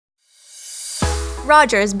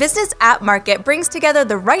Rogers Business App Market brings together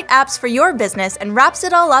the right apps for your business and wraps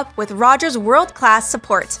it all up with Rogers world-class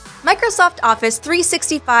support. Microsoft Office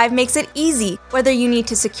 365 makes it easy, whether you need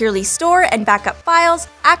to securely store and back up files,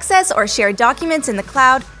 access or share documents in the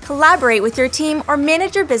cloud, collaborate with your team, or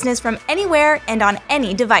manage your business from anywhere and on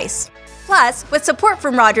any device. Plus, with support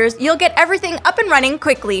from Rogers, you'll get everything up and running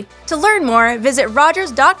quickly. To learn more, visit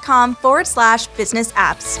rogers.com/business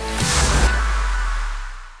apps.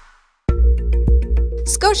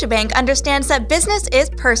 Scotiabank understands that business is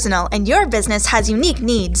personal and your business has unique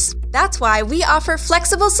needs. That's why we offer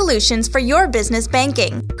flexible solutions for your business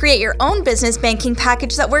banking. Create your own business banking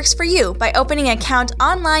package that works for you by opening an account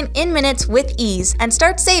online in minutes with ease and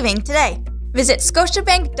start saving today. Visit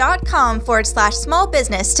scotiabank.com/small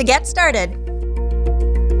business to get started.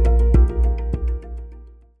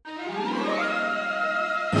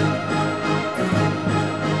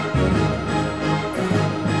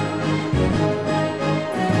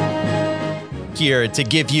 Here to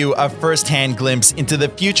give you a first-hand glimpse into the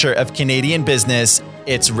future of Canadian business,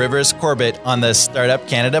 it's Rivers Corbett on the Startup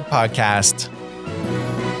Canada podcast.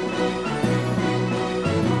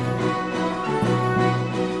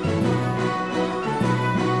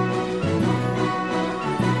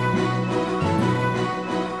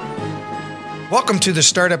 Welcome to the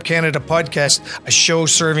Startup Canada podcast, a show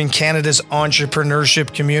serving Canada's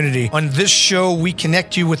entrepreneurship community. On this show, we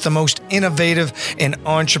connect you with the most innovative and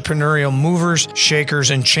entrepreneurial movers, shakers,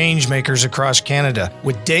 and change makers across Canada.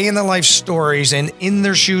 With day-in-the-life stories and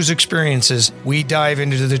in-their-shoes experiences, we dive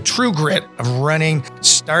into the true grit of running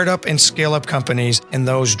startup and scale-up companies and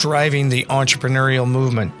those driving the entrepreneurial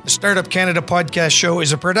movement. The Startup Canada podcast show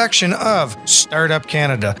is a production of Startup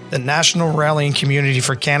Canada, the national rallying community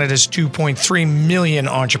for Canada's 2.3 million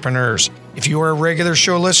entrepreneurs. If you are a regular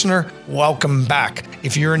show listener, welcome back.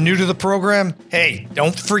 If you're new to the program, hey,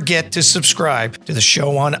 don't forget to subscribe to the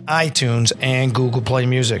show on iTunes and Google Play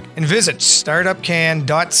Music. And visit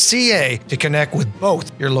startupcan.ca to connect with both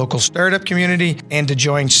your local startup community and to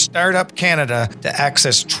join Startup Canada to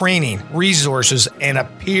access training, resources, and a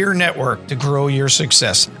peer network to grow your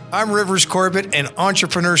success. I'm Rivers Corbett, and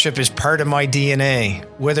entrepreneurship is part of my DNA.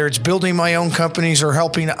 Whether it's building my own companies or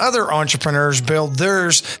helping other entrepreneurs build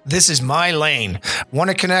theirs, this is my lane. Want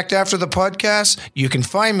to connect after the podcast? You can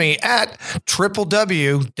find me at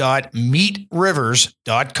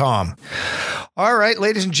www.meetrivers.com. All right,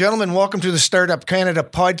 ladies and gentlemen, welcome to the Startup Canada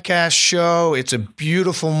podcast show. It's a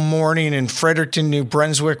beautiful morning in Fredericton, New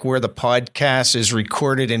Brunswick, where the podcast is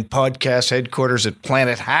recorded in podcast headquarters at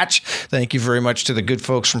Planet Hatch. Thank you very much to the good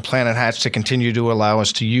folks from Planet Hatch to continue to allow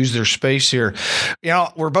us to use their space here. You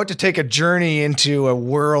know, we're about to take a journey into a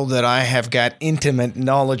world that I have got intimate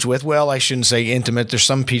knowledge with. Well, I shouldn't say intimate. There's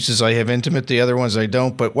some pieces I have intimate, the other ones I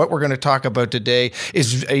don't. But what we're going to talk about today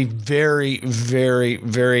is a very, very,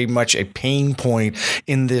 very much a pain point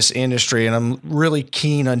in this industry. And I'm really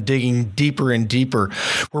keen on digging deeper and deeper.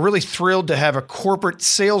 We're really thrilled to have a corporate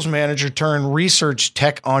sales manager turned research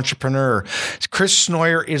tech entrepreneur. Chris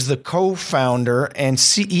Snoyer is the co-founder and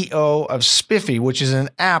CEO of Spiffy, which is an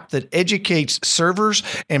app that educates servers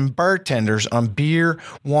and bartenders on beer,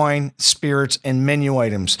 wine, spirits, and menu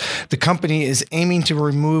items. The company is aiming to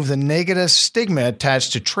remove the negative stigma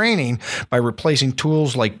attached to training by replacing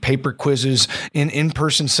tools like paper quizzes and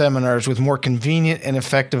in-person seminars with more convenient and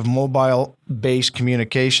effective mobile-based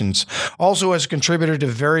communications. Also, as a contributor to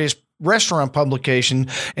various restaurant publication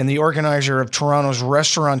and the organizer of Toronto's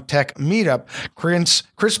Restaurant Tech Meetup, Chris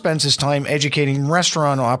spends his time educating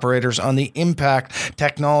restaurant operators on the impact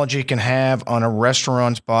technology can have on a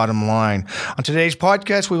restaurant's bottom line. On today's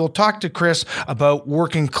podcast, we will talk to Chris about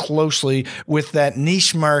working closely with that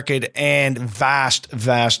niche market and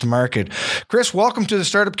vast market. Chris, welcome to the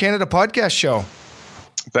Startup Canada podcast show.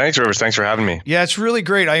 Thanks, Rivers. Thanks for having me. Yeah, it's really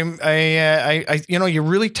great. You're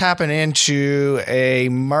really tapping into a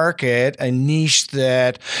market, a niche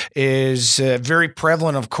that is very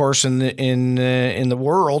prevalent, of course, in the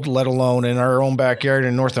world, let alone in our own backyard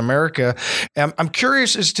in North America. I'm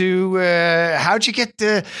curious as to how'd you get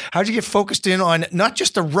focused in on not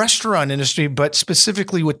just the restaurant industry, but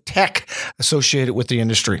specifically with tech associated with the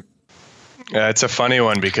industry. It's a funny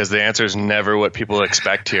one because the answer is never what people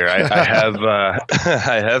expect here. I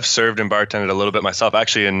have served and bartended a little bit myself,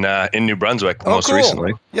 actually in New Brunswick most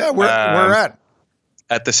recently. Yeah, where at?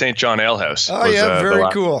 At the St. John Ale House. Oh yeah,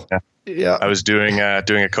 very cool. Yeah, I was doing a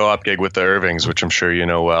co-op gig with the Irvings, which I'm sure you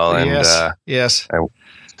know well. And yes.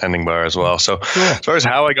 Tending bar as well. So cool. As far as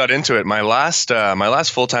how I got into it, my last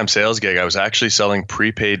full-time sales gig, I was actually selling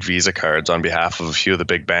prepaid Visa cards on behalf of a few of the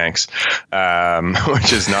big banks,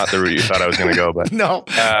 which is not the route you thought I was going to go. But no.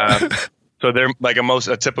 So they're like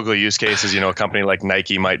a typical use case is, a company like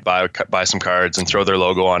Nike might buy some cards and throw their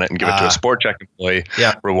logo on it and give it to a Sport Check employee,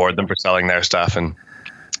 reward them for selling their stuff. And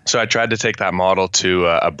so I tried to take that model to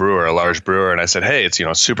a large brewer, and I said, hey, it's,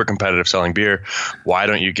 super competitive selling beer. Why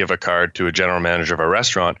don't you give a card to a general manager of a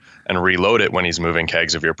restaurant and reload it when he's moving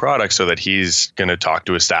kegs of your product so that he's going to talk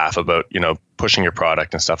to his staff about, pushing your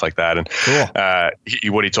product and stuff like that. And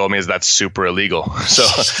what he told me is that's super illegal. So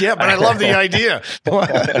yeah, but I love the idea. so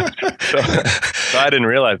I didn't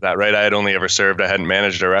realize that, right? I had only ever served, I hadn't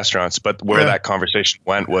managed a restaurants, but where that conversation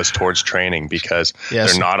went was towards training, because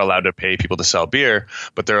they're not allowed to pay people to sell beer,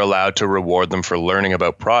 but they're allowed to reward them for learning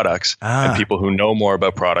about products, and people who know more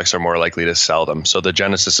about products are more likely to sell them. So the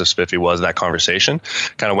genesis of Spiffy was that conversation.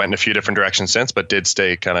 Kind of went in a few different directions since, but did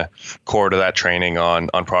stay kind of core to that training on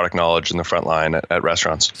product knowledge in the front line at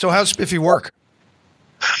restaurants. So how's Spiffy work?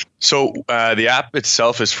 So the app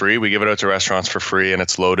itself is free. We give it out to restaurants for free, and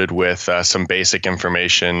it's loaded with some basic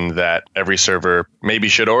information that every server maybe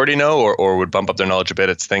should already know or would bump up their knowledge a bit.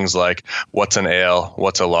 It's things like what's an ale,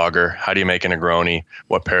 what's a lager, how do you make a Negroni,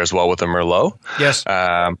 what pairs well with a Merlot. Yes.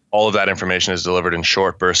 All of that information is delivered in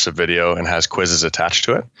short bursts of video and has quizzes attached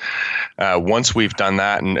to it. Once we've done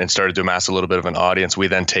that and started to amass a little bit of an audience, we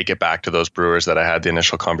then take it back to those brewers that I had the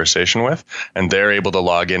initial conversation with, and they're able to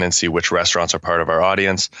log in and see which restaurants are part of our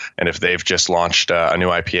audience. And if they've just launched a new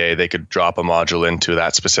IPA, they could drop a module into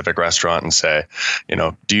that specific restaurant and say,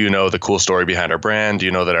 do you know the cool story behind our brand? Do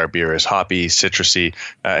you know that our beer is hoppy, citrusy,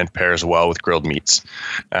 and pairs well with grilled meats?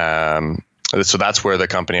 So that's where the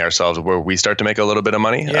company ourselves, where we start to make a little bit of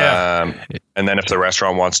money. Yeah. And then if the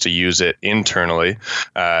restaurant wants to use it internally,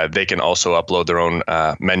 they can also upload their own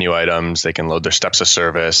menu items. They can load their steps of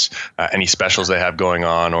service, any specials they have going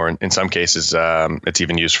on, or in some cases, it's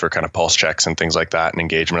even used for kind of pulse checks and things like that and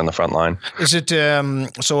engagement on the front line. Is it,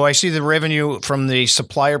 so I see the revenue from the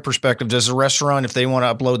supplier perspective. Does the restaurant, if they want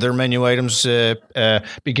to upload their menu items,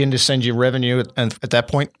 begin to send you revenue at that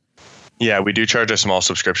point? Yeah, we do charge a small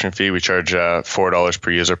subscription fee. We charge $4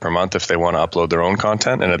 per user per month if they want to upload their own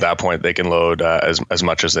content. And at that point, they can load as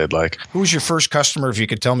much as they'd like. Who was your first customer, if you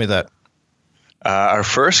could tell me that? Our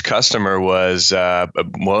first customer was, it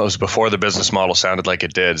was before the business model sounded like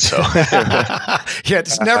it did. So yeah,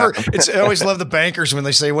 I always love the bankers when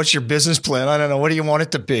they say, what's your business plan? I don't know. What do you want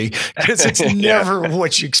it to be? Because it's never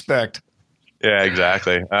what you expect. Yeah,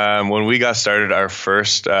 exactly. When we got started, our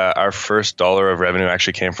first dollar of revenue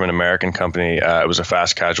actually came from an American company. It was a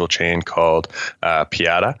fast casual chain called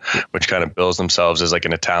Piata, which kind of bills themselves as like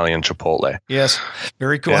an Italian Chipotle. Yes,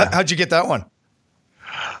 very cool. Yeah. How'd you get that one?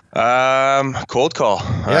 Cold call.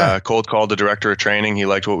 Cold called the director of training. He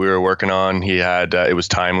liked what we were working on. He had it was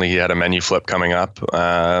timely. He had a menu flip coming up,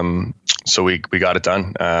 so we got it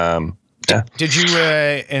done. Yeah. Did you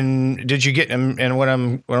get and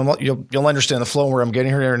what you'll understand the flow where I'm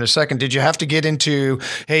getting here in a second. Did you have to get into,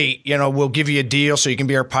 hey, we'll give you a deal so you can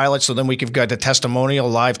be our pilot, so then we could get a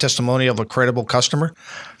live testimonial of a credible customer?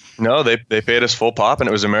 No, they paid us full pop, and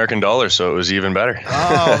it was American dollars, so it was even better.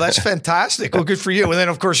 Oh, that's fantastic. Well, good for you. And then,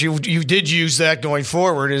 of course, you did use that going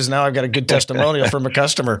forward. Is now I've got a good testimonial from a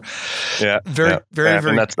customer. Yeah, very.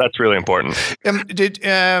 And that's really important.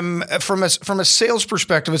 From a sales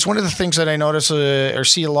perspective, it's one of the things that I notice or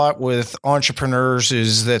see a lot with entrepreneurs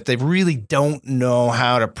is that they really don't know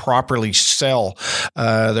how to properly sell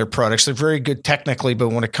their products. They're very good technically, but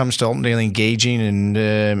when it comes to ultimately engaging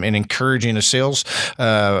and encouraging a sales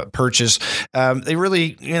purchase, they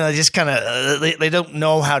really, just kind of they don't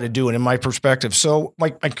know how to do it, in my perspective. So,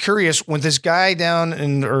 I'm curious, when this guy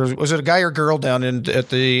or was it a guy or girl down in at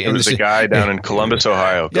the? It was a guy down in Columbus,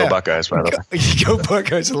 Ohio. Go Buckeyes, by the way. Go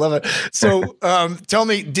Buckeyes! I love it. So, tell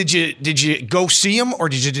me, did you go see him, or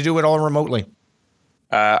did you do it all remotely?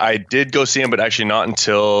 I did go see him, but actually not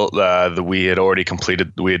until we had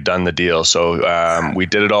done the deal. So we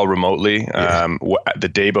did it all remotely. The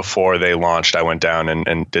day before they launched, I went down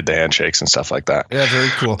and did the handshakes and stuff like that. Yeah, very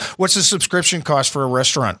cool. What's the subscription cost for a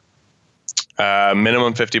restaurant?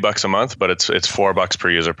 Minimum $50 a month, but it's $4 per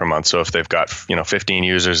user per month. So if they've got 15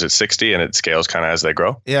 users, it's 60, and it scales kind of as they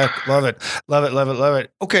grow. Yeah, love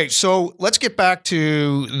it. Okay, so let's get back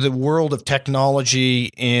to the world of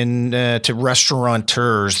technology to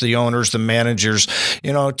restaurateurs, the owners, the managers.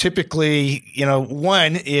 Typically,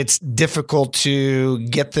 one, it's difficult to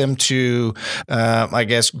get them to,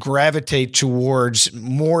 gravitate towards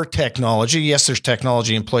more technology. Yes, there's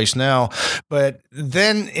technology in place now, but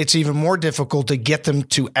then it's even more difficult difficult to get them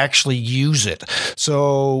to actually use it.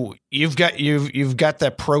 So you've got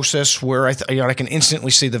that process where I can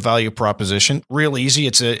instantly see the value proposition. Real easy.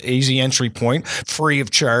 It's an easy entry point, free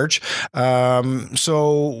of charge.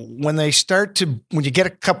 So when you get a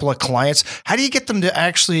couple of clients, how do you get them to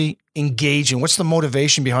actually engage, and what's the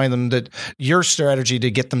motivation behind them, that your strategy to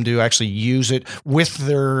get them to actually use it with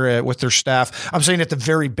their staff? I'm saying at the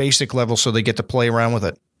very basic level, so they get to play around with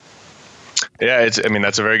it. Yeah,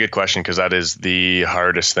 that's a very good question, because that is the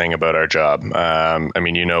hardest thing about our job.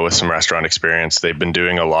 With some restaurant experience, they've been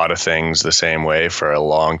doing a lot of things the same way for a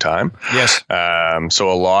long time. Yes.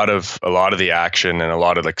 So a lot of the action and a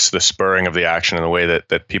lot of the spurring of the action and the way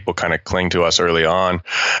that people kind of cling to us early on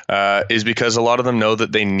is because a lot of them know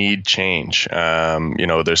that they need change.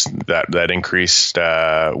 There's that increased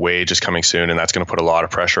wage is coming soon, and that's going to put a lot of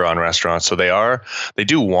pressure on restaurants. So they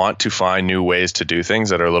do want to find new ways to do things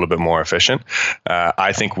that are a little bit more efficient.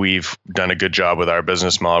 I think we've done a good job with our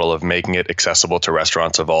business model of making it accessible to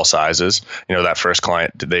restaurants of all sizes. That first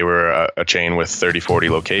client, they were a chain with 30, 40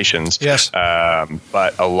 locations. Yes.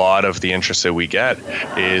 But a lot of the interest that we get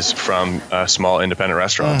is from small independent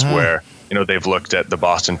restaurants where, they've looked at the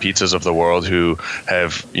Boston Pizzas of the world who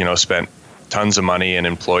have, spent tons of money and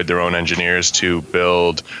employed their own engineers to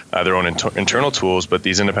build their own internal tools, but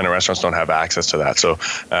these independent restaurants don't have access to that. So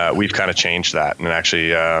we've kind of changed that, and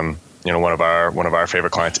actually, one of our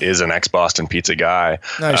favorite clients is an ex-Boston Pizza guy.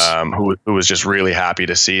 Nice. Who was just really happy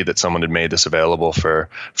to see that someone had made this available for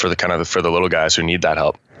the little guys who need that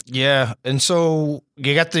help. Yeah, and so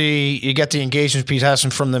you got the engagement piece, Hassan,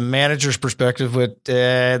 from the manager's perspective, but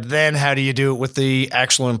then how do you do it with the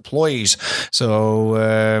actual employees? So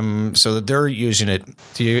that they're using it.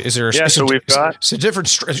 Is there a different?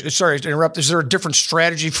 Sorry to interrupt. Is there a different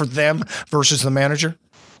strategy for them versus the manager?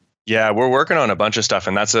 Yeah, we're working on a bunch of stuff,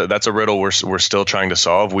 and that's a riddle we're still trying to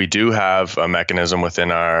solve. We do have a mechanism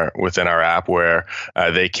within our app where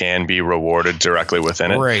they can be rewarded directly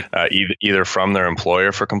within it, right. Either from their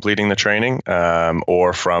employer for completing the training,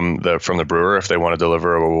 or from the brewer if they want to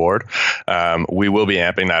deliver a reward. We will be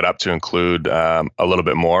amping that up to include a little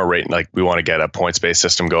bit more. Right, like we want to get a points-based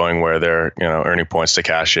system going where they're earning points to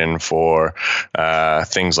cash in for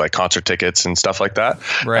things like concert tickets and stuff like that.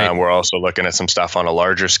 Right. We're also looking at some stuff on a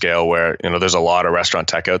larger scale where there's a lot of restaurant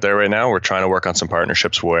tech out there right now. We're trying to work on some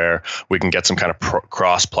partnerships where we can get some kind of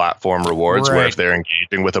cross-platform rewards, right. where if they're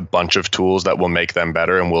engaging with a bunch of tools that will make them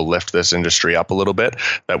better and will lift this industry up a little bit,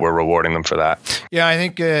 that we're rewarding them for that. Yeah, I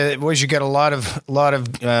think you get a lot of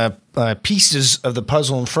pieces of the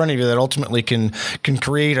puzzle in front of you that ultimately can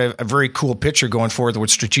create a very cool picture going forward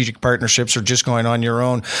with strategic partnerships or just going on your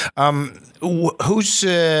own. Who's?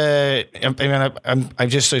 I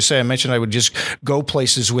mentioned I would just go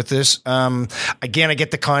places with this. Again, I get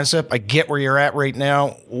the concept. I get where you're at right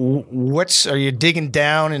now. Are you digging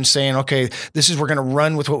down and saying, okay, we're going to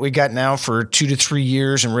run with what we got now for 2 to 3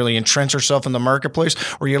 years and really entrench ourselves in the marketplace?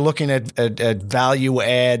 Or are you looking at value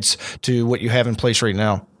adds to what you have in place right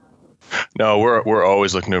now? No, we're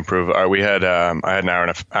always looking to improve. I had an hour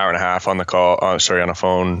and a half on the call. On a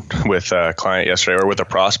phone with a client yesterday, or with a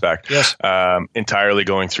prospect. Yes. Entirely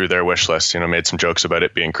going through their wish list. Made some jokes about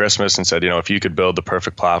it being Christmas and said, if you could build the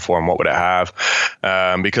perfect platform, what would it have?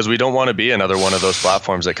 Because we don't want to be another one of those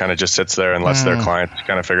platforms that kind of just sits there and lets their clients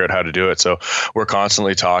kind of figure out how to do it. So we're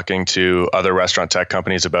constantly talking to other restaurant tech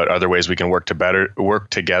companies about other ways we can work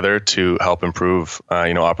together to help improve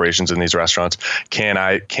operations in these restaurants. Can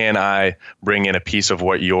I bring in a piece of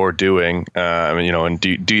what you're doing, and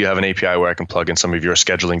do you have an API where I can plug in some of your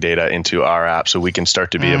scheduling data into our app so we can start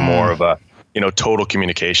to be more of a total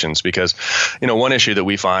communications? Because, one issue that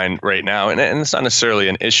we find right now, and it's not necessarily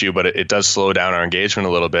an issue, but it does slow down our engagement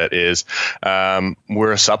a little bit, is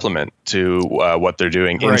we're a supplement to what they're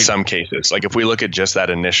doing in some cases. Like if we look at just that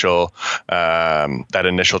initial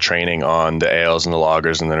training on the ales and the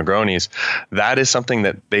lagers and the Negronis, that is something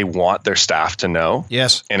that they want their staff to know.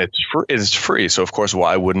 Yes. And it's free. So of course,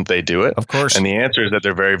 why wouldn't they do it? Of course. And the answer is that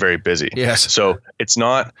they're very, very busy. Yes. So it's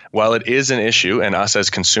not, while it is an issue and us as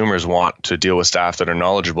consumers want to deal with staff that are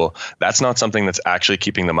knowledgeable, that's not something that's actually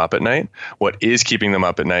keeping them up at night. What is keeping them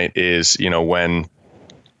up at night is, when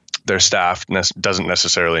their staff doesn't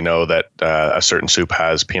necessarily know that a certain soup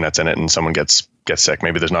has peanuts in it and someone gets sick.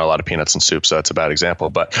 Maybe there's not a lot of peanuts in soup, so that's a bad example.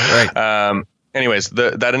 But anyways,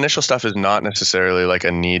 that initial stuff is not necessarily like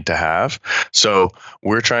a need to have. So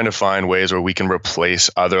we're trying to find ways where we can replace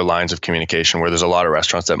other lines of communication, where there's a lot of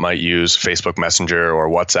restaurants that might use Facebook Messenger or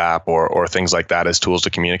WhatsApp or things like that as tools to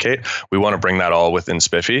communicate. We want to bring that all within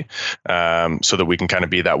Spiffy, so that we can kind of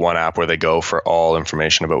be that one app where they go for all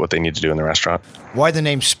information about what they need to do in the restaurant. Why the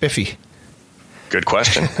name Spiffy? Good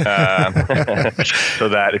question. So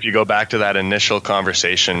that if you go back to that initial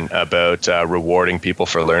conversation about rewarding people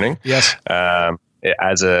for learning, yes.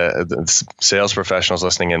 As sales professionals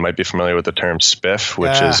listening in might be familiar with the term spiff,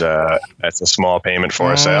 which is that's a small payment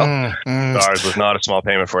for a sale. Ours was not a small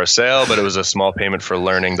payment for a sale, but it was a small payment for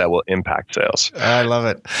learning that will impact sales. I love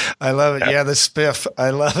it. Yeah, the spiff.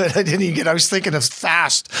 I love it. I was thinking of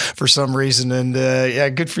fast for some reason, and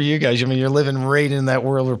good for you guys. I mean, you're living right in that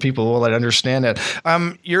world where people will understand it.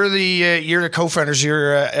 You're the co-founders.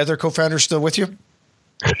 Your other co-founders still with you?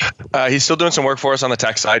 He's still doing some work for us on the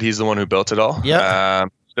tech side. He's the one who built it all. Yeah.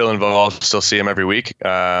 Still involved, still see him every week,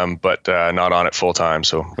 but not on it full time.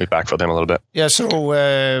 So we backfilled him a little bit. Yeah. So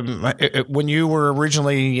when you were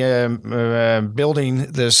originally building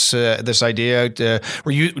this idea,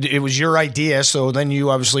 it was your idea. So then you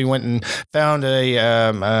obviously went and found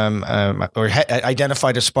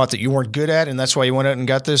identified a spot that you weren't good at, and that's why you went out and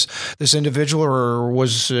got this individual, or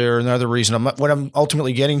was there another reason? What I'm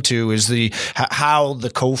ultimately getting to is how the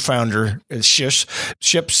co-founder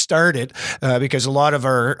ship started, because a lot of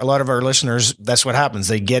our listeners, that's what happens.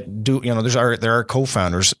 They there are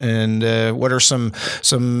co-founders, and what are some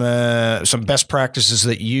best practices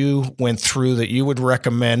that you went through that you would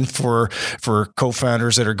recommend for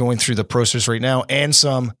co-founders that are going through the process right now, and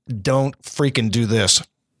some don't freaking do this?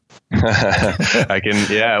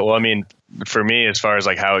 Well, I mean, for me, as far as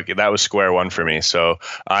like that was square one for me. So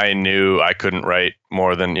I knew I couldn't write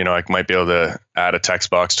more than, I might be able to add a text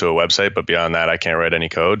box to a website, but beyond that, I can't write any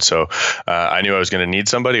code. So I knew I was going to need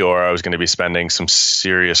somebody, or I was going to be spending some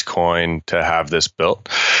serious coin to have this built.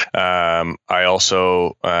 I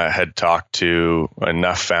also had talked to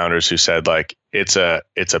enough founders who said, like, it's a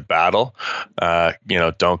battle.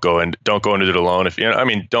 Don't go into it alone.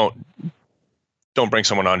 Don't bring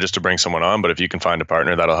someone on just to bring someone on, but if you can find a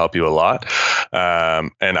partner, that'll help you a lot.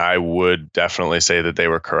 And I would definitely say that they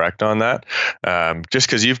were correct on that. Just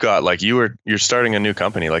because you've got, like, you're starting a new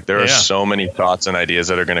company, like there are so many thoughts and ideas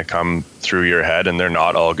that are going to come through your head, and they're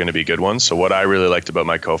not all going to be good ones. So what I really liked about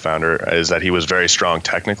my co-founder is that he was very strong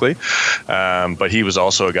technically, but he was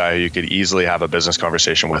also a guy who you could easily have a business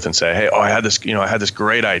conversation with and say, hey, I had this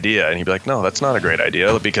great idea. And he'd be like, no, that's not a great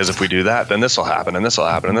idea, because if we do that, then this will happen, and this will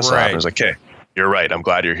happen, and this will happen. It's like, okay, you're right. I'm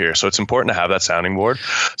glad you're here. So it's important to have that sounding board.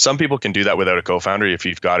 Some people can do that without a co-founder if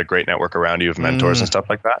you've got a great network around you of mentors and stuff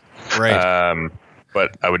like that. Right.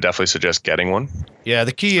 But I would definitely suggest getting one. Yeah,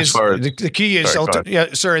 the key is the key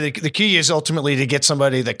is ultimately to get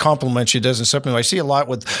somebody that complements you, doesn't supplement. I see a lot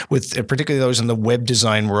with particularly those in the web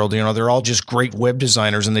design world. They're all just great web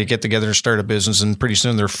designers, and they get together and start a business, and pretty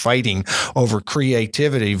soon they're fighting over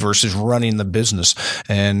creativity versus running the business.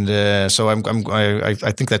 And so I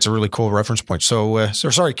think that's a really cool reference point. So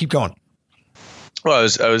sorry, keep going. Well, I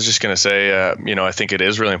was just going to say, I think it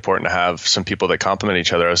is really important to have some people that complement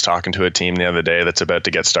each other. I was talking to a team the other day that's about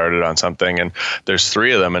to get started on something, and there's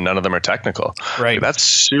 3 of them, and none of them are technical. Right. Like,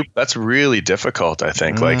 that's really difficult, I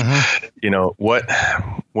think. Mm-hmm. Like,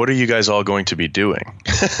 what are you guys all going to be doing?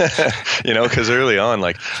 Because early on,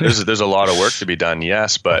 like, there's a lot of work to be done,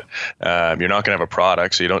 yes, but you're not going to have a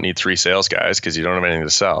product, so you don't need 3 sales guys because you don't have anything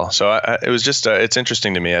to sell. So it was just, it's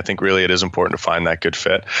interesting to me. I think really it is important to find that good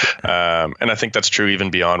fit. And I think that's true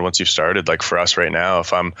even beyond once you've started. Like for us right now,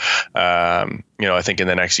 if I'm, I think in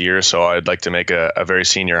the next year or so, I'd like to make a very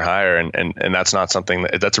senior hire, and that's not something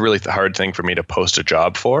that's a really hard thing for me to post a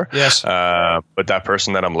job for. Yes. But that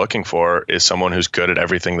person that I'm looking for is someone who's good at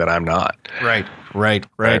everything that I'm not. Right.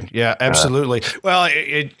 Yeah, absolutely. Well,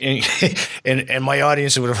 and my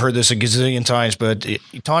audience would have heard this a gazillion times, but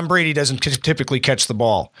Tom Brady doesn't typically catch the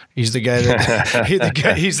ball. He's the guy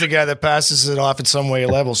that he's the guy that passes it off in some way or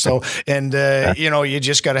level. So, and you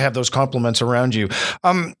just got to have those compliments around you.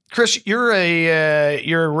 Chris, you're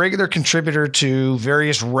a regular contributor to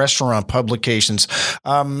various restaurant publications.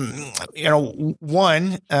 One,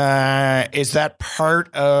 is that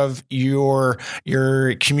part of your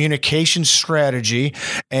communication strategy?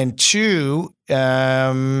 And 2,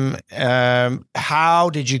 how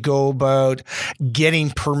did you go about getting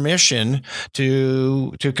permission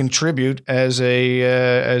to contribute as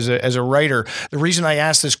a writer? The reason I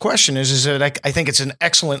ask this question is that I think it's an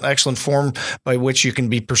excellent form by which you can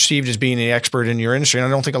be perceived as being an expert in your industry, and I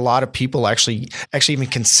don't think a lot of people actually even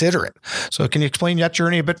consider it. So can you explain that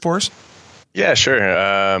journey a bit for us? Yeah,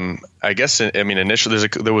 sure. I guess, I mean, initially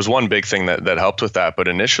there was one big thing that helped with that. But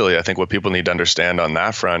initially, I think what people need to understand on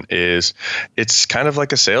that front is it's kind of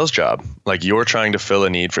like a sales job. Like you're trying to fill a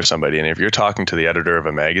need for somebody. And if you're talking to the editor of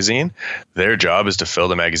a magazine, their job is to fill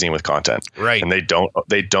the magazine with content. Right. And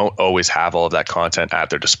they don't always have all of that content at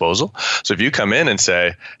their disposal. So if you come in and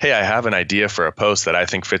say, hey, I have an idea for a post that I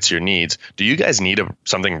think fits your needs. Do you guys need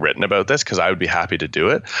something written about this? Because I would be happy to do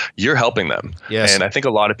it. You're helping them. Yes. And I think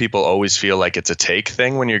a lot of people always feel like it's a take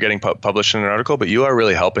thing when you're getting published in an article, but you are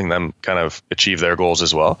really helping them kind of achieve their goals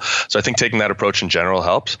as well. So I think taking that approach in general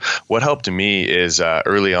helps. What helped me is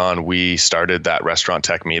early on, we started that restaurant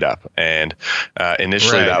tech meetup. And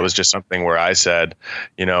initially that was just something where I said,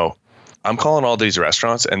 I'm calling all these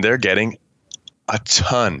restaurants and they're getting a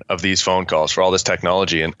ton of these phone calls for all this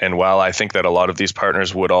technology. And while I think that a lot of these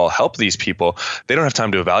partners would all help these people, they don't have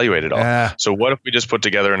time to evaluate it all. So what if we just put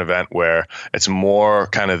together an event where it's more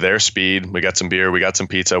kind of their speed? We got some beer, we got some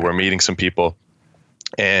pizza, we're meeting some people.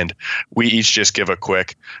 And we each just give a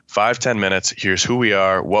quick 5-10 minutes. Here's who we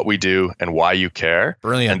are, what we do, and why you care.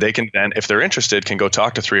 Brilliant. And they can then, if they're interested, can go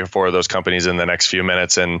talk to 3 or 4 of those companies in the next few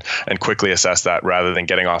minutes and quickly assess that rather than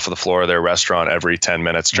getting off of the floor of their restaurant every 10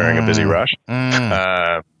 minutes during a busy rush.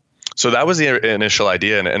 So that was the initial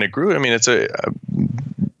idea, and it grew. I mean, it's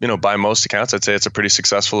by most accounts, I'd say it's a pretty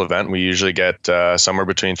successful event. We usually get somewhere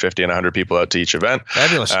between 50 and 100 people out to each event.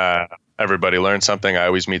 Fabulous. Everybody learns something. I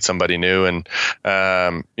always meet somebody new. And,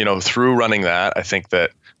 through running that, I think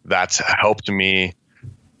that's helped me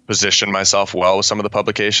position myself well with some of the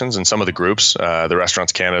publications and some of the groups, the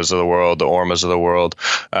Restaurants Canada's of the world, the Ormas of the world,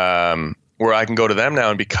 where I can go to them now.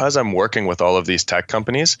 And because I'm working with all of these tech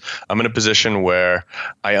companies, I'm in a position where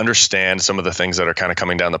I understand some of the things that are kind of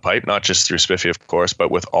coming down the pipe, not just through Spiffy, of course,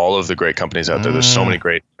 but with all of the great companies out there. There's so many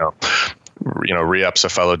great, Re-Up's a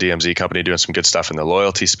fellow DMZ company doing some good stuff in the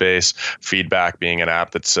loyalty space. Feedback being an app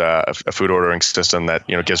that's a food ordering system that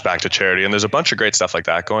gives back to charity, and there's a bunch of great stuff like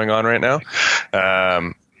that going on right now.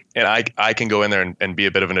 And I can go in there and be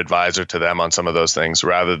a bit of an advisor to them on some of those things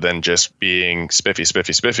rather than just being Spiffy,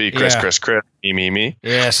 Chris, me.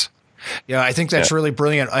 Yes. Yeah, I think that's really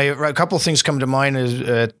brilliant. A couple of things come to mind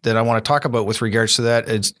that I want to talk about with regards to that.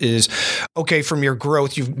 Is okay from your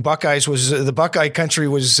growth. Buckeyes was the Buckeye Country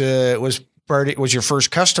was your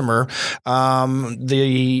first customer.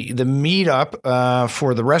 The meetup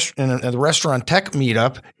for the restaurant tech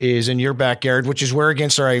meetup is in your backyard, which is where again?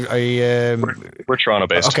 Sorry, we're Toronto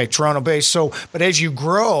based. Okay, Toronto based. So, but as you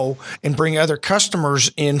grow and bring other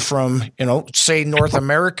customers in from say North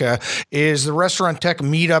America, is the restaurant tech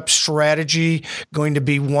meetup strategy going to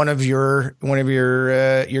be one of your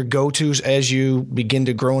go-tos as you begin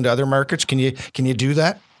to grow into other markets? Can you do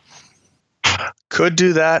that? Could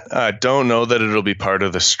do that. I don't know that it'll be part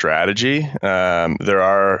of the strategy.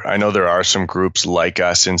 I know there are some groups like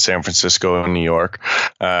us in San Francisco and New York.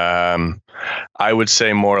 I would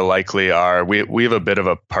say more likely we have a bit of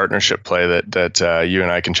a partnership play that you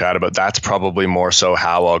and I can chat about. That's probably more so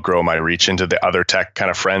how I'll grow my reach into the other tech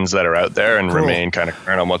kind of friends that are out there and remain kind of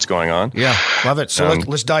current on what's going on. Yeah, love it. So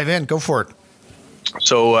let's dive in. Go for it.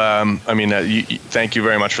 So, thank you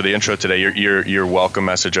very much for the intro today. Your welcome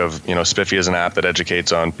message of, Spiffy is an app that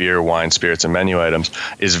educates on beer, wine, spirits, and menu items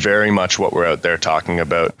is very much what we're out there talking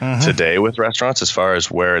about today with restaurants. As far as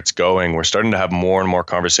where it's going, we're starting to have more and more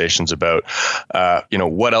conversations about,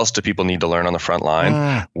 what else do people need to learn on the front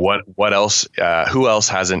line? What else? Who else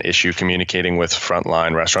has an issue communicating with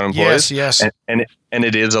frontline restaurant employees? Yes. And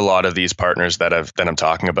it is a lot of these partners that I'm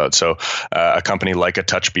talking about. So a company like a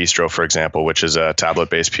Touch Bistro, for example, which is a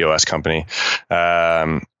tablet-based POS company,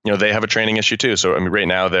 they have a training issue too. So right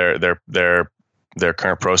now their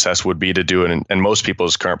current process would be to do it, and most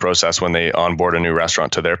people's current process when they onboard a new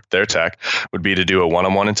restaurant to their tech would be to do a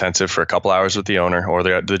one-on-one intensive for a couple hours with the owner or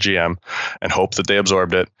the GM and hope that they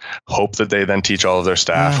absorbed it, hope that they then teach all of their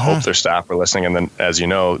staff, hope their staff are listening, and then, as you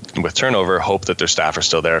know, with turnover, hope that their staff are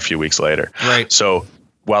still there a few weeks later. Right. So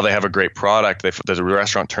while they have a great product, there's a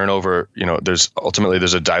restaurant turnover. There's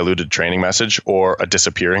a diluted training message or a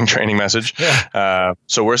disappearing training message. Yeah.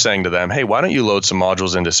 So we're saying to them, hey, why don't you load some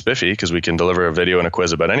modules into Spiffy, because we can deliver a video and a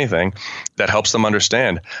quiz about anything that helps them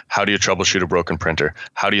understand how do you troubleshoot a broken printer,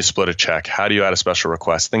 how do you split a check, how do you add a special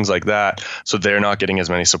request, things like that. So they're not getting as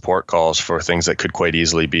many support calls for things that could quite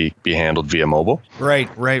easily be handled via mobile. Right.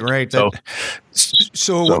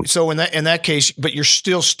 So in that case, but you're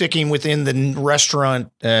still sticking within the restaurant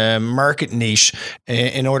market niche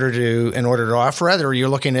in order to offer it, or you're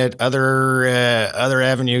looking at other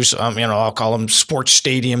avenues. I'll call them sports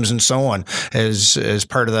stadiums and so on as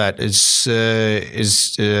part of that. Is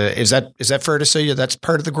that fair to say that's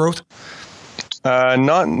part of the growth?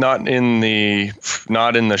 Not in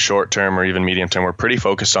the short term or even medium term. We're pretty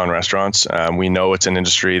focused on restaurants. We know it's an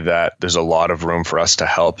industry that there's a lot of room for us to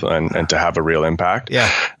help and to have a real impact.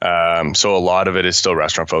 Yeah. So a lot of it is still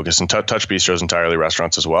restaurant focused, and Touch Bistro is entirely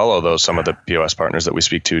restaurants as well. Although some of the POS partners that we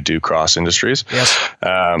speak to do cross industries. Yes.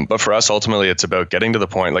 But for us, ultimately, it's about getting to the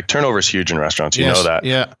point. Like, turnover is huge in restaurants. You know that.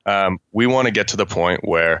 Yeah. We want to get to the point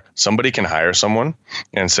where somebody can hire someone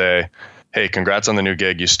and say, "Hey, congrats on the new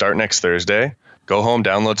gig. You start next Thursday. Go home,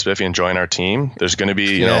 download Spiffy, and join our team." There's going to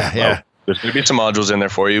be, there's going to be some modules in there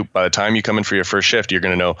for you. By the time you come in for your first shift, you're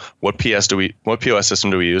going to know what POS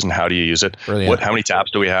system do we use and how do you use it? Brilliant. How many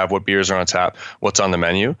taps do we have? What beers are on tap? What's on the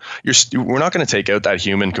menu? We're not going to take out that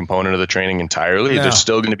human component of the training entirely. No. There's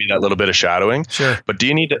still going to be that little bit of shadowing. Sure. But do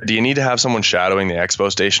you need to have someone shadowing the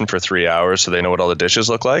expo station for 3 hours so they know what all the dishes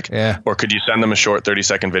look like? Yeah. Or could you send them a short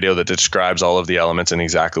 30-second video that describes all of the elements and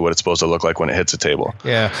exactly what it's supposed to look like when it hits a table?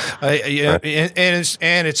 Yeah.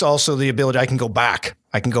 And it's also the ability, I can go back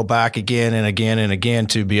again and again and again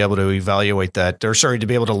to be able to evaluate that, to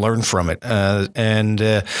be able to learn from it.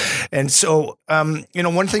 And so,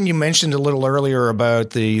 one thing you mentioned a little earlier about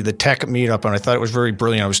the tech meetup, and I thought it was very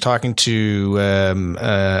brilliant. I was talking to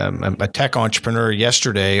a tech entrepreneur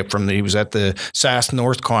yesterday he was at the SAS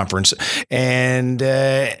North conference, and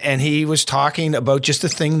he was talking about just the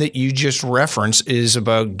thing that you just referenced is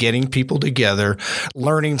about getting people together,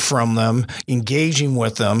 learning from them, engaging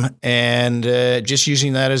with them, and just using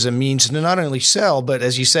that as a means to not only sell, but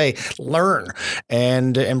as you say, learn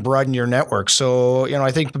and broaden your network. So,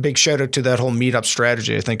 I think a big shout out to that whole meetup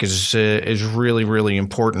strategy, I think is really, really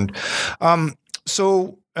important.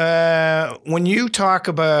 So when you talk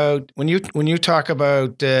about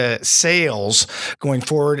sales going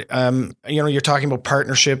forward, you're talking about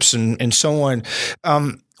partnerships and so on.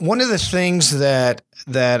 One of the things that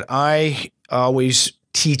I always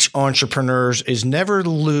teach entrepreneurs is never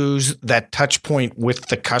lose that touch point with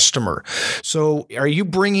the customer. So are you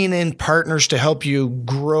bringing in partners to help you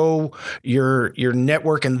grow your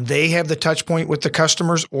network and they have the touch point with the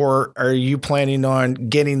customers, or are you planning on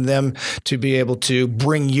getting them to be able to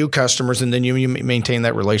bring you customers and then you maintain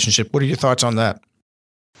that relationship? What are your thoughts on that?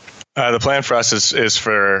 The plan for us is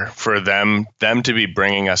for them to be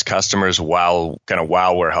bringing us customers while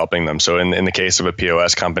we're helping them. So in the case of a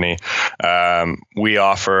POS company, we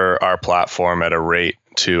offer our platform at a rate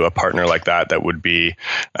to a partner like that would be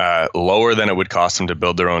lower than it would cost them to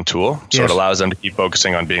build their own tool. So It allows them to keep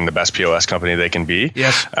focusing on being the best POS company they can be.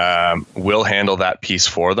 Yes. We'll handle that piece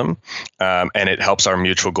for them, and it helps our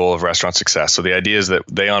mutual goal of restaurant success. So the idea is that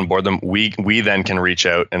they onboard them. We then can reach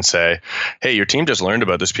out and say, "Hey, your team just learned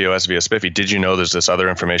about this POS via Spiffy. Did you know there's this other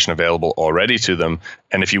information available already to them?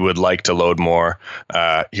 And if you would like to load more,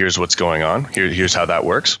 here's what's going on. Here's how that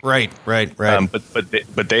works." Right.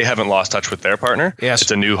 But they haven't lost touch with their partner. Yes. It's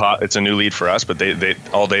a new lead for us, but they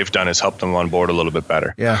all they've done is help them on board a little bit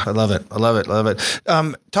better. Yeah, I love it.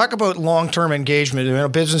 Talk about long-term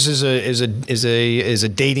engagement. Business is a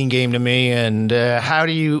dating game to me, and how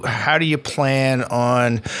do you plan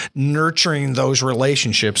on nurturing those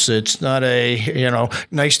relationships? It's not a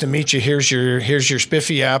nice to meet you. Here's your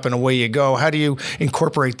Spiffy app, and away you go. How do you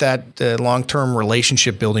incorporate that long-term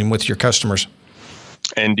relationship building with your customers?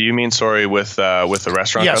 And do you mean, with the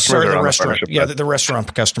restaurant customers? The restaurant. The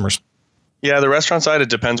restaurant customers. Yeah, the restaurant side, it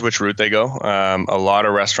depends which route they go. A lot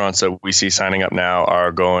of restaurants that we see signing up now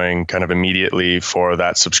are going kind of immediately for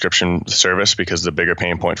that subscription service because the bigger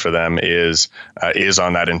pain point for them is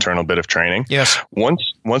on that internal bit of training. Yes.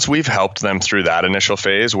 Once we've helped them through that initial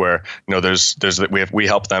phase where we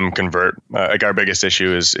help them convert. Like our biggest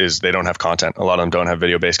issue is they don't have content. A lot of them don't have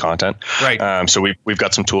video based content. Right. So we've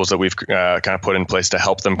got some tools that we've kind of put in place to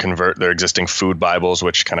help them convert their existing food Bibles,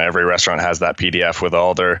 which kind of every restaurant has that PDF with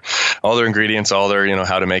all their ingredients, all their,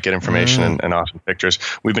 how to make it information and awesome pictures.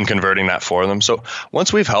 We've been converting that for them. So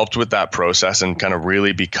once we've helped with that process and kind of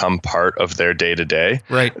really become part of their day to day,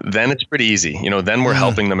 right, then it's pretty easy. Then we're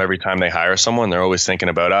helping them every time they hire someone. They're always thinking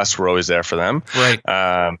about us. We're always there for them.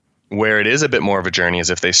 Right. Where it is a bit more of a journey is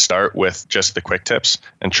if they start with just the quick tips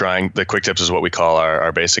and trying the quick tips is what we call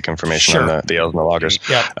our basic information on the L's and the loggers.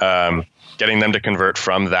 Yeah. Getting them to convert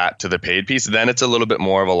from that to the paid piece, then it's a little bit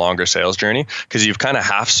more of a longer sales journey because you've kind of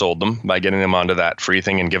half sold them by getting them onto that free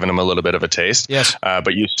thing and giving them a little bit of a taste. Yes. But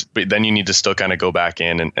then you need to still kind of go back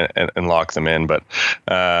in and lock them in. But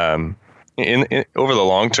in over the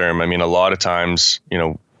long term, a lot of times,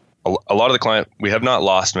 a lot of we have not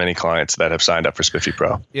lost many clients that have signed up for Spiffy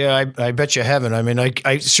Pro. Yeah, I bet you haven't. I mean,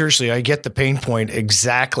 I seriously, I get the pain point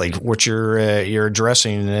exactly what you're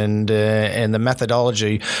addressing, and the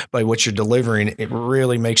methodology by which you're delivering. It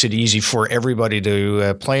really makes it easy for everybody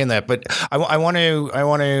to play in that. But I want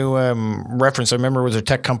to reference. I remember it was a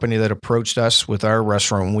tech company that approached us with our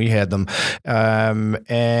restaurant when we had them,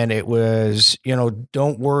 and it was,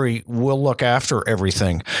 don't worry, we'll look after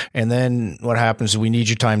everything. And then what happens is we need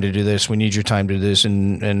your time to do this. We need your time to do this.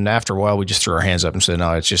 And after a while, we just threw our hands up and said,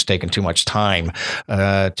 no, it's just taking too much time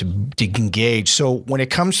to engage. So when it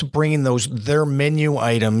comes to bringing their menu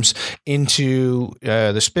items into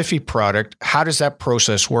the Spiffy product, how does that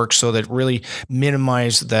process work so that really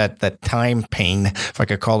minimize that time pain, if I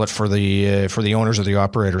could call it, for the owners or the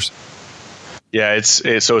operators? Yeah,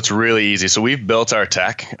 it's really easy. So we've built our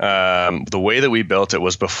tech. The way that we built it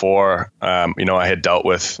was before, I had dealt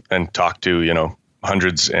with and talked to,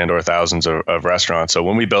 hundreds and or thousands of restaurants. So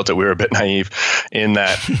when we built it, we were a bit naive in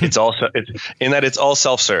that it's all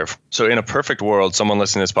self-serve. So in a perfect world, someone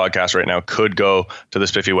listening to this podcast right now could go to the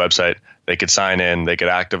Spiffy website. They could sign in, they could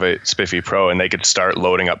activate Spiffy Pro, and they could start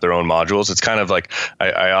loading up their own modules. It's kind of like,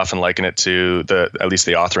 I often liken it to at least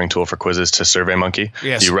the authoring tool for quizzes to SurveyMonkey.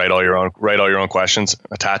 Yes. You write all your own questions,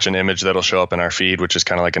 attach an image that'll show up in our feed, which is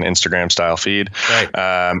kind of like an Instagram style feed. Right.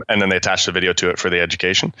 And then they attach the video to it for the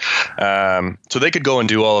education. So they could go and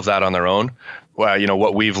do all of that on their own. Well,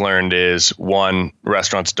 what we've learned is, one,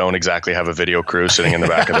 restaurants don't exactly have a video crew sitting in the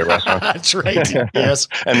back of their restaurant. That's right. Yes.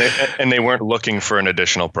 and they weren't looking for an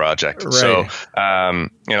additional project. Right. So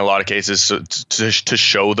in a lot of cases, to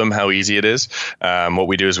show them how easy it is, what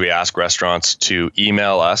we do is we ask restaurants to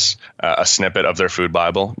email us a snippet of their food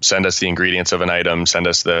Bible, send us the ingredients of an item, send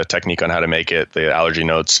us the technique on how to make it, the allergy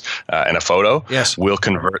notes, and a photo. Yes. We'll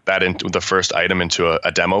convert that into the first item into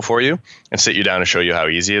a demo for you and sit you down and show you how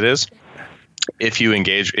easy it is. If you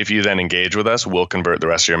then engage with us, we'll convert the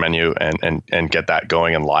rest of your menu and get that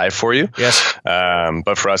going and live for you. Yes.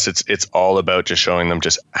 But for us, it's all about just showing them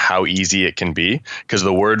just how easy it can be, because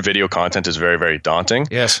the word video content is very, very daunting.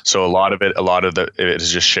 Yes. So a lot of it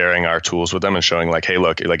is just sharing our tools with them and showing like, hey,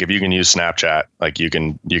 look, like if you can use Snapchat, like you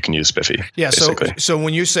can use Spiffy. Yeah. Basically. So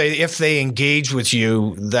when you say if they engage with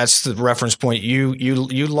you, that's the reference point. You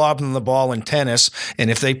lob them the ball in tennis,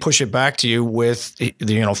 and if they push it back to you with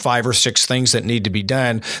 5 or 6 things that need to be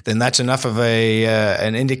done, then that's enough of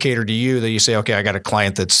an indicator to you that you say, okay, I got a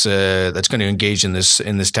client that's going to engage in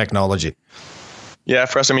this technology. Yeah,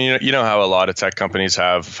 for us, I mean, you know how a lot of tech companies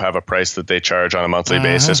have a price that they charge on a monthly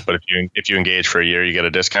basis, but if you engage for a year, you get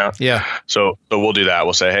a discount. Yeah. So we'll do that.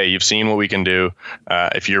 We'll say, hey, you've seen what we can do.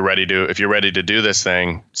 If you're ready to do this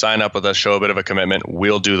thing, sign up with us, show a bit of a commitment.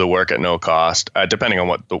 We'll do the work at no cost, depending on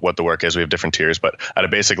what the work is. We have different tiers, but at a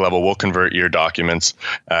basic level, we'll convert your documents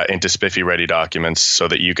into Spiffy ready documents so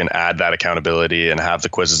that you can add that accountability and have the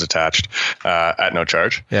quizzes attached at no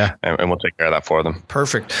charge. Yeah. And we'll take care of that for them.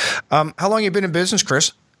 Perfect. How long have you been in business,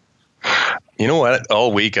 Chris? You know what?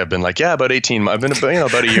 All week I've been like, about 18 months. I've been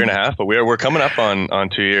about a year and a half, but we're coming up on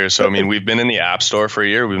 2 years. So I mean, we've been in the App Store for a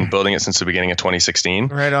year. We've been building it since the beginning of 2016.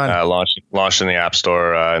 Right on. Launched in the App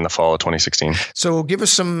Store in the fall of 2016. So give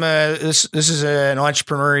us some. This is an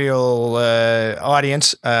entrepreneurial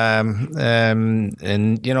audience, and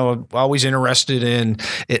always interested in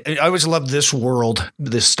it. I always love this world,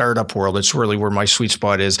 this startup world. It's really where my sweet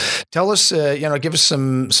spot is. Tell us, give us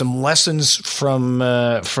some lessons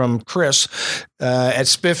from Chris at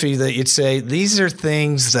Spiffy that you'd say, these are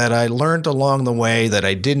things that I learned along the way that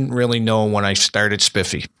I didn't really know when I started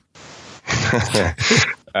Spiffy. Okay,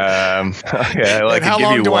 how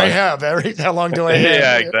long do I have? How long do I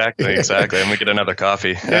have? Yeah, exactly. And we get another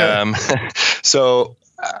coffee. Yeah. So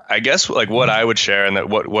I guess like what I would share, and that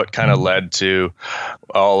what kind of led to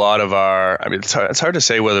a lot of our, I mean, it's hard to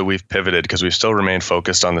say whether we've pivoted because we still remain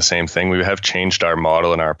focused on the same thing. We have changed our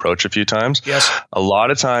model and our approach a few times. Yes. A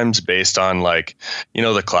lot of times based on like,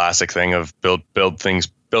 the classic thing of build things,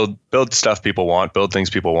 build stuff people want, build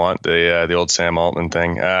things people want, the old Sam Altman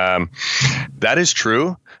thing. That is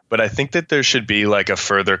true. But I think that there should be like a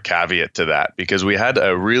further caveat to that, because we had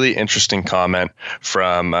a really interesting comment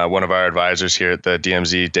from one of our advisors here at the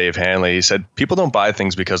DMZ, Dave Hanley. He said, people don't buy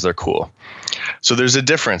things because they're cool. So there's a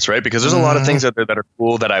difference, right? Because there's a lot of things out there that are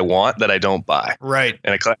cool that I want that I don't buy. Right.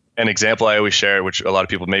 And an example I always share, which a lot of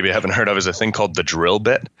people maybe haven't heard of, is a thing called the drill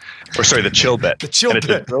bit. The chill bit. The chill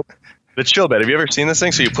bit. The chill bit. Have you ever seen this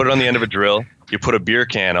thing? So you put it on the end of a drill, you put a beer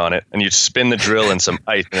can on it, and you spin the drill in some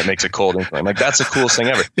ice, and it makes it cold instantly. Like, that's the coolest thing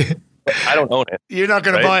ever. I don't own it. You're not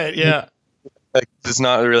going to buy it, yeah. Like, it's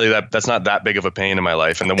not really that's not that big of a pain in my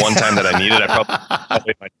life. And the one time that I need it, I probably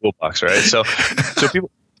in my toolbox, right? So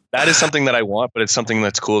that is something that I want, but it's something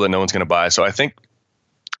that's cool that no one's going to buy. So I think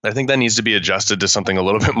that needs to be adjusted to something a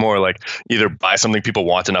little bit more like either buy something people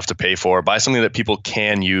want enough to pay for, buy something that people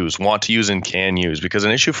can use, want to use, and can use. Because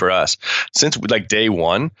an issue for us, since like day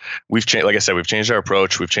one, we've changed. Like I said, we've changed our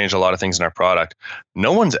approach. We've changed a lot of things in our product.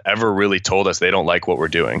 No one's ever really told us they don't like what we're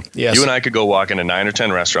doing. Yes. You and I could go walk into 9 or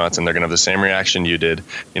 10 restaurants, and they're going to have the same reaction you did.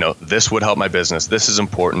 This would help my business. This is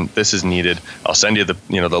important. This is needed. I'll send you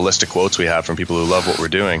the list of quotes we have from people who love what we're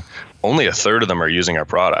doing. Only a third of them are using our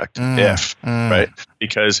product, right?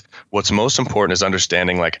 Because what's most important is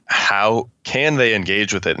understanding like how can they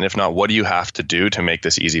engage with it, and if not, what do you have to do to make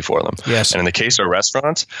this easy for them? Yes. And in the case of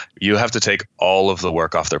restaurants, you have to take all of the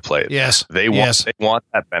work off their plate. Yes. They want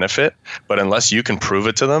that benefit, but unless you can prove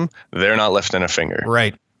it to them, they're not lifting a finger.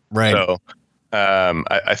 Right. So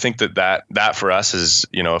I think that for us is,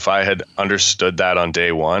 if I had understood that on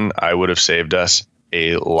day one, I would have saved us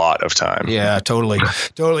a lot of time. Yeah, totally.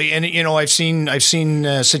 And I've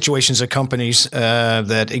seen situations at companies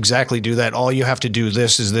that exactly do that. All you have to do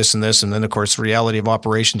this is this and this, and then of course the reality of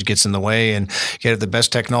operations gets in the way, and you have the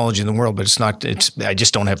best technology in the world, but I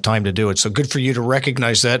just don't have time to do it. So good for you to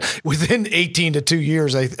recognize that within 18 to 2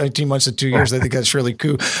 years, 18 months to 2 years. I think that's really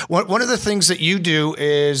cool. One of the things that you do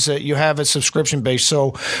is you have a subscription base.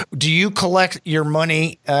 So do you collect your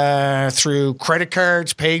money through credit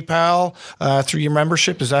cards, PayPal, through your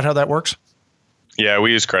membership? Is that how that works? Yeah,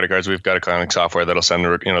 we use credit cards. We've got accounting software that'll send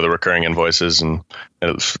the recurring invoices, and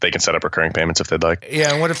they can set up recurring payments if they'd like.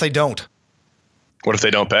 Yeah, and what if they don't? What if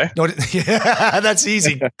they don't pay? No, yeah, that's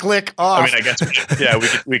easy. Click off. I mean, I guess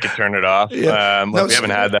we could turn it off. Yeah. We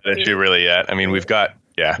haven't had that issue really yet. I mean, we've got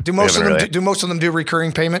Do most of them do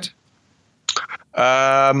recurring payment?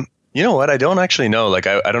 You know what? I don't actually know. Like,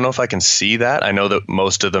 I don't know if I can see that. I know that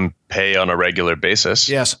most of them pay on a regular basis.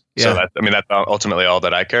 Yes. Yeah. So that's ultimately all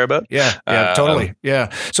that I care about. Yeah. Totally.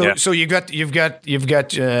 Yeah. So you've got.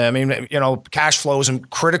 Cash flow is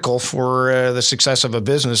critical for the success of a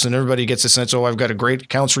business, and everybody gets a sense. Oh, I've got a great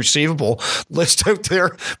accounts receivable list out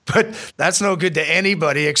there, but that's no good to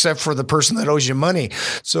anybody except for the person that owes you money.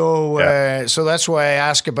 So that's why I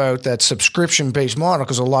ask about that subscription-based model,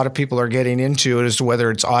 because a lot of people are getting into it as to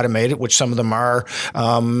whether it's automated, which some of them are.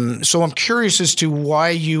 So I'm curious as to why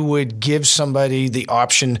you would give somebody the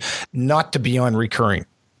option not to be on recurring.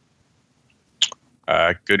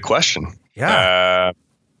 Good question. Yeah.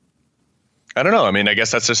 I don't know. I mean, I guess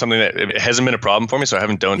that's just something that it hasn't been a problem for me, so I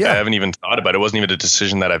haven't even thought about it. It wasn't even a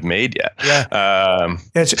decision that I've made yet. Yeah. I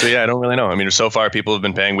don't really know. I mean, so far people have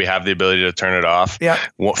been paying. We have the ability to turn it off. Yeah.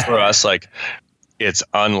 For us, like, it's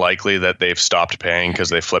unlikely that they've stopped paying because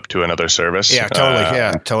they flipped to another service. Yeah,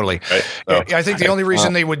 totally. Totally. Right? So, I think the only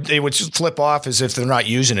reason they would flip off is if they're not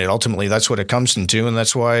using it. Ultimately, that's what it comes into, and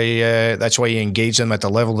that's why you engage them at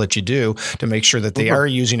the level that you do to make sure that they are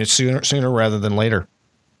using it sooner rather than later.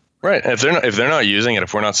 Right. If they're not using it,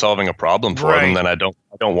 if we're not solving a problem for them, then I don't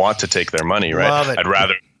want to take their money. Right. Love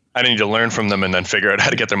it. I need to learn from them and then figure out how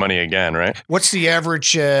to get their money again, right? What's the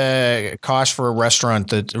average cost for a restaurant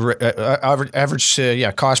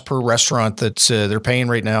cost per restaurant that they're paying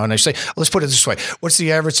right now? And I say, let's put it this way: what's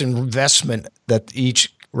the average investment that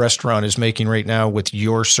each restaurant is making right now with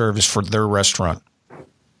your service for their restaurant?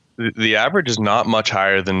 The average is not much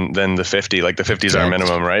higher than the 50. Like the 50 is our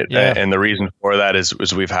minimum, right? Yeah. And the reason for that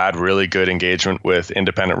is we've had really good engagement with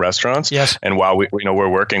independent restaurants. Yes. And while we're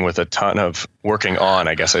working with I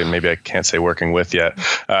guess maybe I can't say working with yet,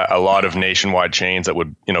 a lot of nationwide chains that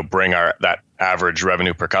would bring that average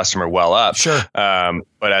revenue per customer well up. Sure.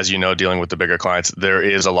 But as you know, dealing with the bigger clients, there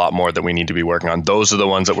is a lot more that we need to be working on. Those are the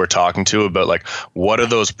ones that we're talking to about, like, what are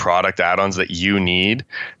those product add-ons that you need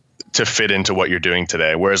to fit into what you're doing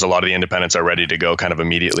today, whereas a lot of the independents are ready to go kind of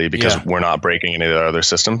immediately because we're not breaking any of their other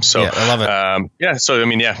systems. So I love it. So I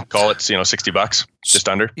mean, call it $60, just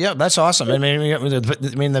under. Yeah, that's awesome. I mean,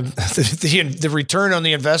 the return on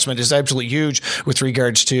the investment is absolutely huge with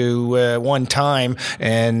regards to one time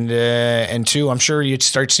and two. I'm sure you'd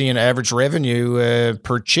start seeing average revenue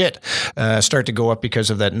per chit start to go up because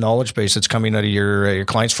of that knowledge base that's coming out of your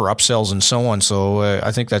clients for upsells and so on. So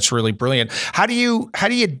I think that's really brilliant. How do you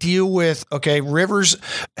deal with, Rivers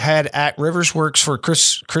works for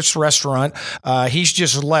Chris restaurant. He's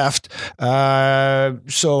just left.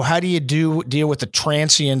 So how do you deal with the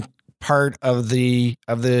transient part of the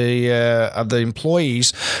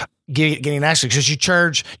employees getting access? Because you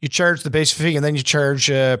charge the base fee and then you charge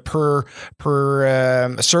per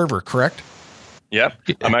server, correct? Yep.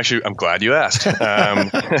 I'm glad you asked.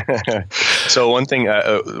 So one thing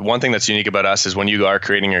that's unique about us is when you are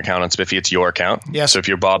creating your account on Spiffy, it's your account. Yes. So if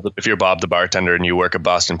you're Bob the bartender and you work at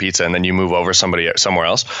Boston Pizza and then you move over somewhere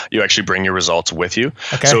else, you actually bring your results with you.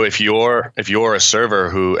 Okay. So if you're a server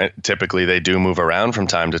who typically they do move around from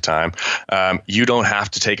time to time, you don't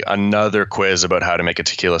have to take another quiz about how to make a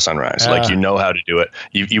tequila sunrise. Like you know how to do it.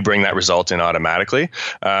 You bring that result in automatically,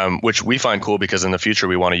 which we find cool because in the future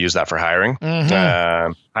we want to use that for hiring.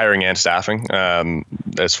 Hiring and staffing,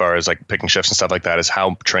 as far as like picking shifts and stuff like that, is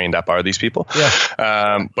how trained up are these people.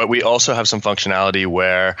 Yeah. But we also have some functionality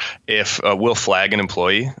where if we'll flag an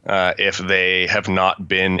employee if they have not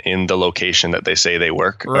been in the location that they say they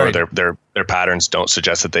work, or their patterns don't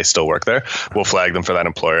suggest that they still work there. We'll flag them for that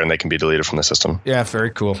employer and they can be deleted from the system. Yeah,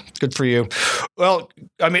 very cool. Good for you. Well,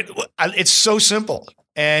 I mean, it's so simple.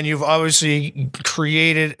 And you've obviously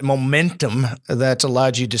created momentum that's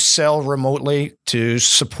allowed you to sell remotely, to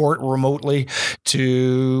support remotely,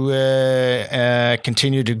 to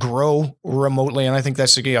continue to grow remotely. And I think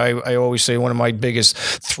that's the key. I always say one of my biggest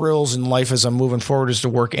thrills in life as I'm moving forward is to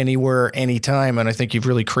work anywhere, anytime. And I think you've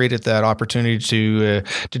really created that opportunity to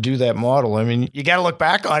do that model. I mean, you got to look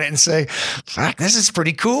back on it and say, fuck, this is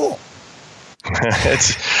pretty cool.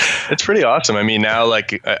 It's pretty awesome. I mean, now,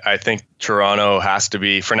 like, I think Toronto has to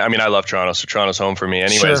be for now. I mean, I love Toronto, so Toronto's home for me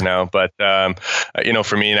anyways now. But,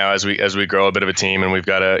 for me now, as we grow a bit of a team and we've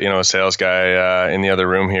got a sales guy in the other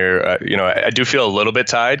room here, I do feel a little bit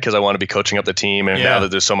tied because I want to be coaching up the team. And now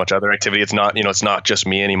that there's so much other activity, it's not just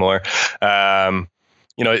me anymore.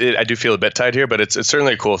 I do feel a bit tied here, but it's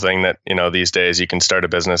certainly a cool thing that, these days you can start a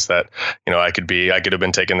business that, I could have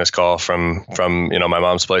been taking this call from my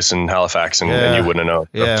mom's place in Halifax and you wouldn't know.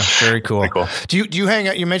 So, yeah. Very cool. Cool. Do you hang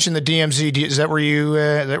out? You mentioned the DMZ. Is that where you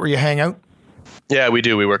hang out? Yeah, we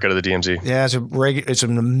do. We work out of the DMZ. Yeah, it's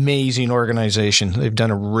an amazing organization. They've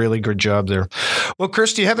done a really good job there. Well,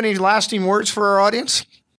 Chris, do you have any lasting words for our audience?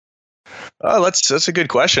 Oh, that's a good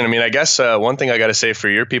question. I mean, I guess one thing I got to say for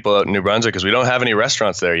your people out in New Brunswick is we don't have any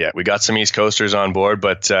restaurants there yet. We got some East Coasters on board,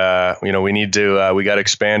 but we need to we got to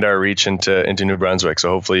expand our reach into New Brunswick. So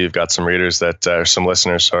hopefully you've got some readers that some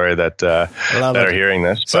listeners, that are hearing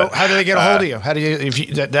this. So how do they get a hold of you? How do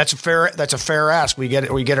you? That's a fair ask. We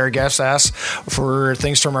get our guests asked for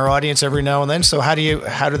things from our audience every now and then. So how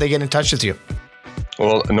do they get in touch with you?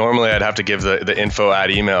 Well, normally I'd have to give the info at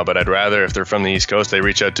email, but I'd rather if they're from the East Coast, they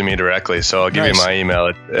reach out to me directly. So I'll give you my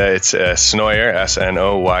email. It's Snoyer,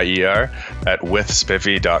 Snoyer, at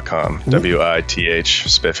withspiffy.com, WITH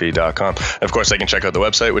Spiffy.com. Of course, they can check out the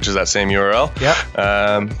website, which is that same URL.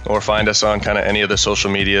 Yep. Or find us on kind of any of the social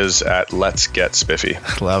medias at Let's Get Spiffy.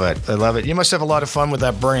 Love it. I love it. You must have a lot of fun with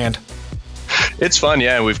that brand. It's fun,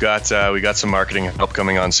 yeah. We've got some marketing help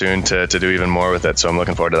coming on soon to do even more with it. So I'm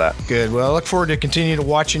looking forward to that. Good. Well, I look forward to continue to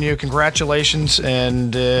watching you. Congratulations,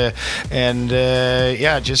 and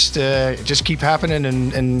just keep happening,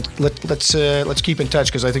 and let's keep in touch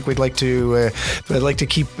because I think we'd like to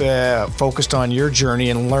keep focused on your journey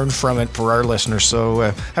and learn from it for our listeners. So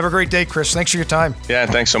have a great day, Chris. Thanks for your time. Yeah,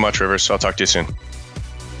 and thanks so much, Rivers. I'll talk to you soon.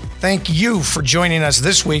 Thank you for joining us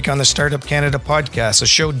this week on the Startup Canada podcast, a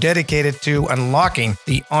show dedicated to unlocking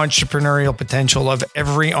the entrepreneurial potential of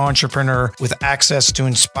every entrepreneur with access to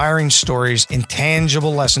inspiring stories and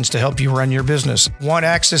tangible lessons to help you run your business. Want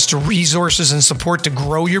access to resources and support to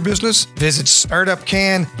grow your business? Visit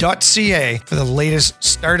startupcan.ca for the latest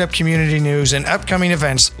startup community news and upcoming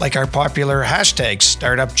events like our popular hashtag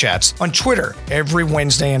Startup Chats on Twitter every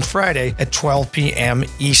Wednesday and Friday at 12 p.m.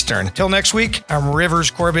 Eastern. Till next week, I'm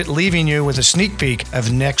Rivers Corbett, leaving you with a sneak peek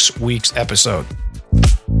of next week's episode.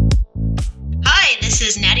 Hi, this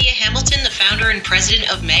is Nadia Hamilton, the founder and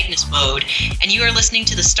president of Magnus Mode, and you are listening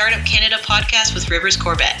to the Startup Canada podcast with Rivers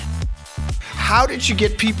Corbett. How did you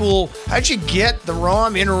get the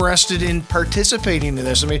ROM interested in participating in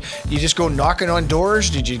this? I mean, you just go knocking on doors?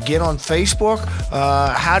 Did you get on Facebook?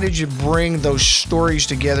 How did you bring those stories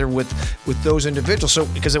together with those individuals? So,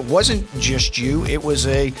 because it wasn't just you, it was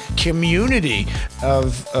a community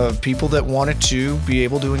of people that wanted to be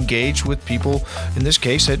able to engage with people, in this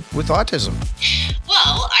case, with autism.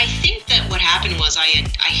 Well, I think that what happened was I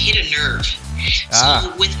hit a nerve.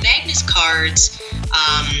 So with Magnus Cards,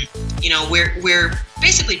 we're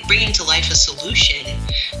basically bringing to life a solution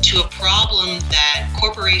to a problem that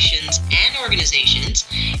corporations and organizations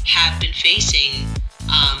have been facing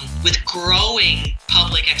with growing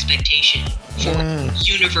public expectation for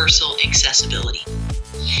universal accessibility.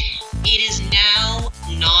 It is now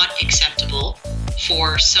not acceptable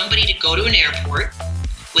for somebody to go to an airport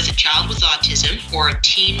with a child with autism or a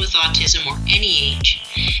teen with autism or any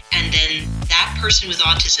age, and then that person with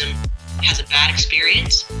autism has a bad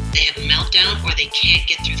experience they have a meltdown, or they can't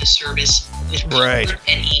get through the service with comfort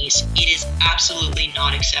and ease. It is absolutely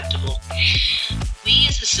not acceptable. We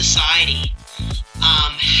as a society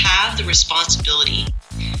have the responsibility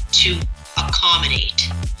to accommodate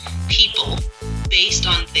people based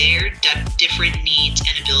on their different needs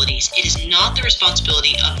and abilities. It is not the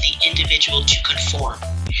responsibility of the individual to conform.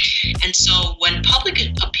 And so when public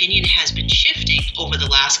opinion has been shifting over the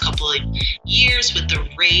last couple of years with the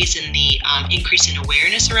raise in the increase in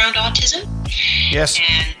awareness around autism, yes,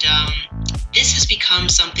 and this has become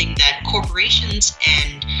something that corporations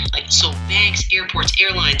and banks, airports,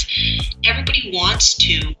 airlines, everybody wants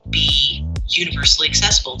to be universally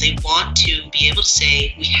accessible. They want to be able to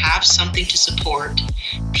say, we have something to support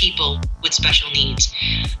people with special needs.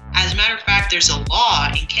 As a matter of fact, there's a law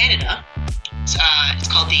in Canada. It's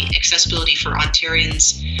called the Accessibility for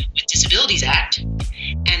Ontarians with Disabilities Act.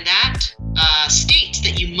 And that states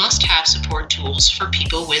that you must have support tools for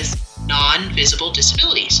people with non-visible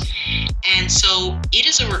disabilities. And so it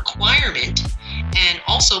is a requirement, and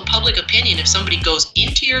also public opinion. If somebody goes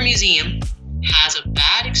into your museum, has a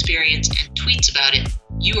bad experience, and tweets about it,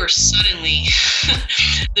 you are suddenly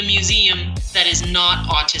the museum that is not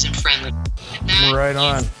autism friendly. And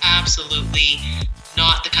that is absolutely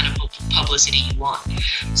not the kind of publicity you want.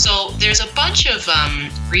 So there's a bunch of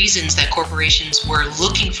reasons that corporations were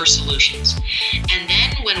looking for solutions. And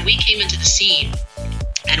then when we came into the scene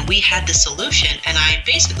and we had the solution, and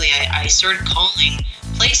I started calling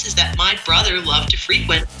places that my brother loved to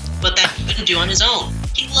frequent, but that he couldn't do on his own.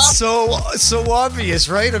 He loves so obvious,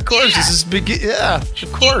 right? Of course, this is big. Yeah,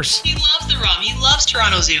 of course. He loves the ROM. He loves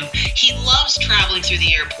Toronto Zoo. He loves traveling through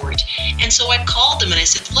the airport. And so I called him and I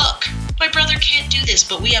said, look, my brother can't do this,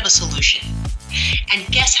 but we have a solution. And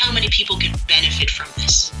guess how many people can benefit from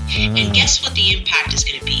this? And guess what the impact is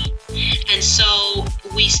going to be? And so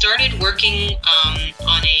we started working on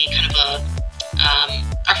a kind of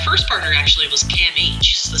our first partner actually was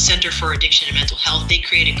CAMH, the Center for Addiction and Mental Health. They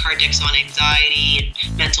created card decks on anxiety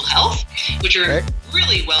and mental health, which are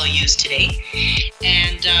really well used today.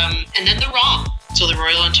 And then the ROM, so the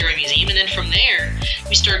Royal Ontario Museum. And then from there,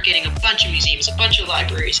 we start getting a bunch of museums, a bunch of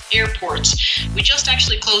libraries, airports. We just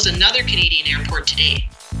actually closed another Canadian airport today.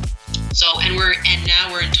 So, and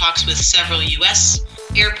now we're in talks with several U.S.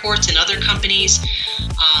 airports and other companies.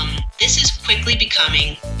 This is quickly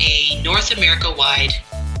becoming a North America-wide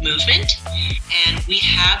movement, and we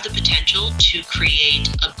have the potential to create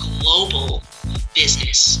a global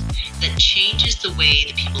business that changes the way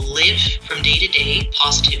that people live from day to day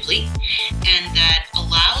positively, and that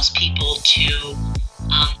allows people to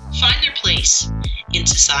find their place in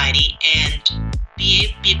society and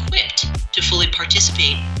be equipped to fully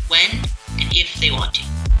participate when and if they want to.